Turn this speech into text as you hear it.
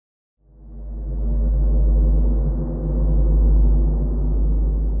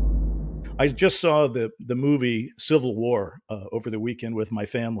I just saw the movie Civil War over the weekend with my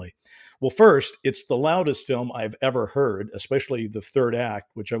family. Well, first, it's the loudest film I've ever heard, especially the third act,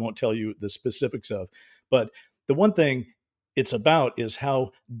 which I won't tell you the specifics of. But the one thing it's about is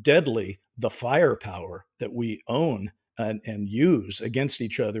how deadly the firepower that we own and use against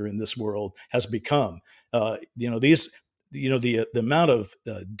each other in this world has become. The amount of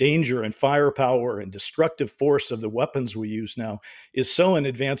danger and firepower and destructive force of the weapons we use now is so in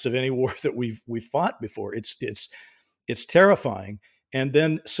advance of any war that we've fought before. It's terrifying. And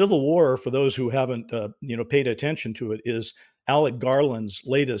then Civil War, for those who haven't paid attention to it, is Alec Garland's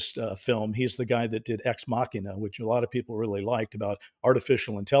latest film. He's the guy that did Ex Machina, which a lot of people really liked, about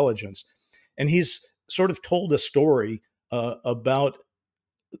artificial intelligence. And he's sort of told a story about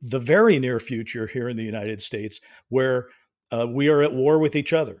the very near future here in the United States, where we are at war with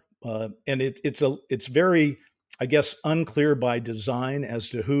each other, and it's very, I guess, unclear by design as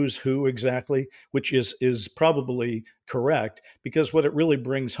to who's who exactly, which is probably correct, because what it really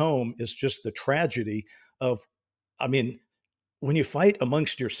brings home is just the tragedy of, I mean, when you fight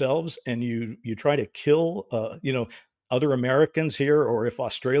amongst yourselves and you try to kill other Americans here, or if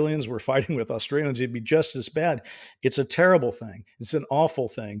Australians were fighting with Australians, it'd be just as bad. It's a terrible thing. It's an awful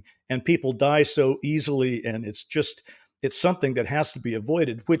thing, and people die so easily, and it's something that has to be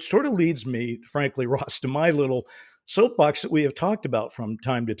avoided, which sort of leads me, frankly, Ross, to my little soapbox that we have talked about from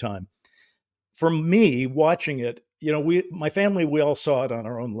time to time. For me, watching it, my family, we all saw it on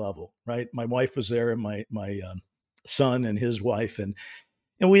our own level, right? My wife was there, and my son and his wife, and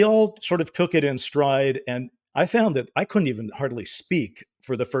we all sort of took it in stride. And I found that I couldn't even hardly speak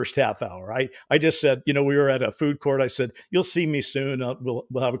for the first half hour. I just said, we were at a food court. I said, "You'll see me soon.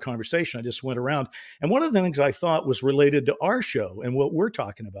 We'll have a conversation." I just went around. And one of the things I thought was related to our show and what we're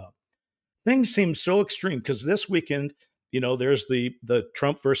talking about. Things seem so extreme because this weekend, there's the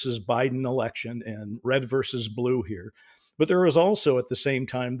Trump versus Biden election and red versus blue here. But there was also at the same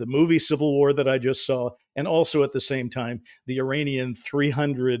time the movie Civil War that I just saw, and also at the same time the Iranian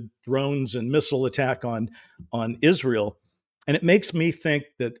 300 drones and missile attack on Israel. And it makes me think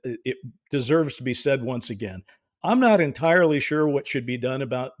that it deserves to be said once again. I'm not entirely sure what should be done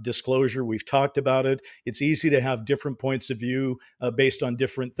about disclosure. We've talked about it. It's easy to have different points of view based on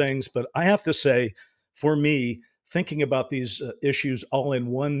different things. But I have to say, for me, thinking about these issues all in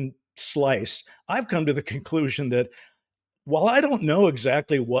one slice, I've come to the conclusion that while I don't know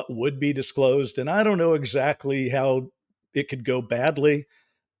exactly what would be disclosed, and I don't know exactly how it could go badly,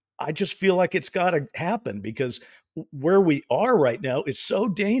 I just feel like it's got to happen, because where we are right now is so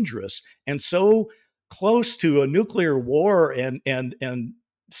dangerous and so close to a nuclear war and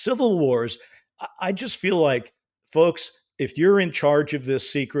civil wars. I just feel like, folks, if you're in charge of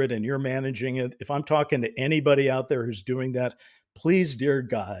this secret and you're managing it, if I'm talking to anybody out there who's doing that, please, dear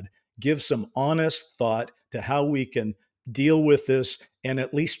God, give some honest thought to how we can deal with this and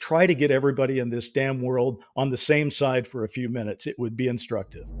at least try to get everybody in this damn world on the same side for a few minutes. It would be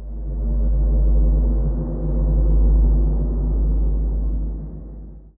instructive.